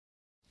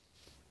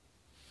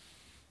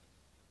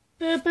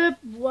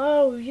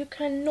Whoa, you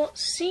cannot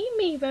see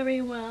me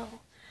very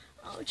well.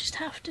 I'll just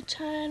have to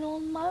turn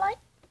on my light.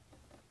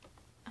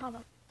 Hold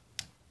on.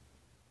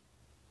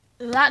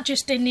 That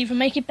just didn't even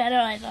make it better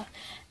either.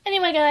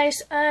 Anyway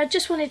guys,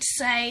 just wanted to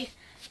say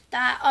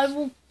that I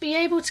will be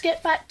able to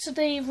get back to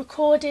the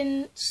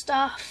recording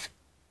stuff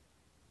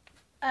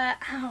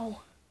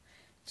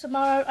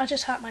tomorrow. I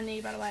just hurt my knee,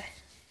 by the way.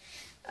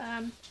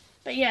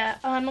 But yeah,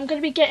 I'm going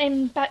to be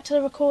getting back to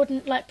the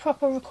recording, like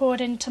proper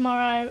recording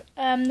tomorrow.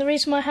 The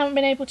reason why I haven't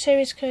been able to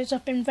is because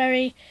I've been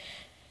very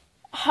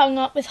hung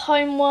up with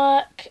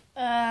homework.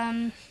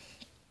 I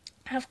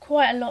have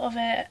quite a lot of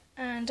it,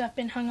 and I've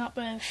been hung up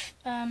with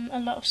a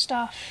lot of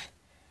stuff.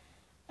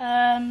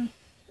 I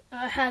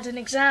had an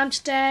exam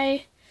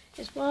today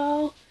as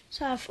well,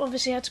 so I've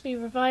obviously had to be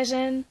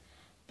revising,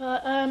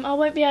 but I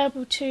won't be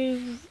able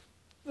to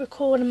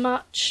record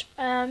much,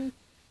 but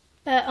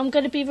I'm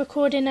going to be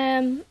recording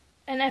an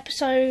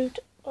episode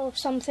of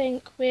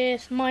something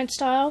with Mind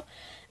Style,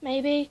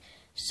 maybe.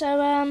 So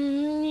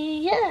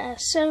yeah,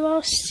 so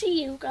I'll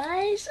see you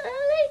guys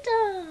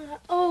later.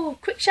 Oh,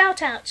 quick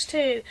shout outs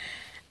to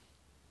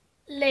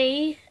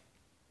Lee,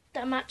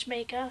 the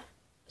matchmaker,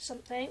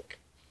 something,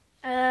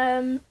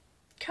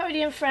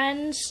 Cody and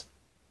friends,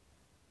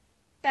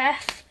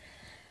 Beth,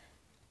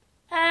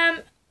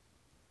 not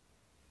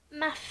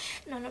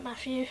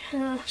Matthew,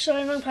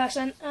 sorry, wrong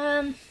person,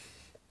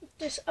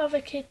 this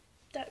other kid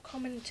that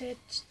commented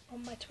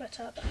on my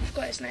Twitter, but I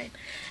forgot his name.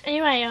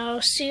 Anyway,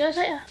 I'll see you guys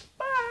later.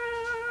 Bye!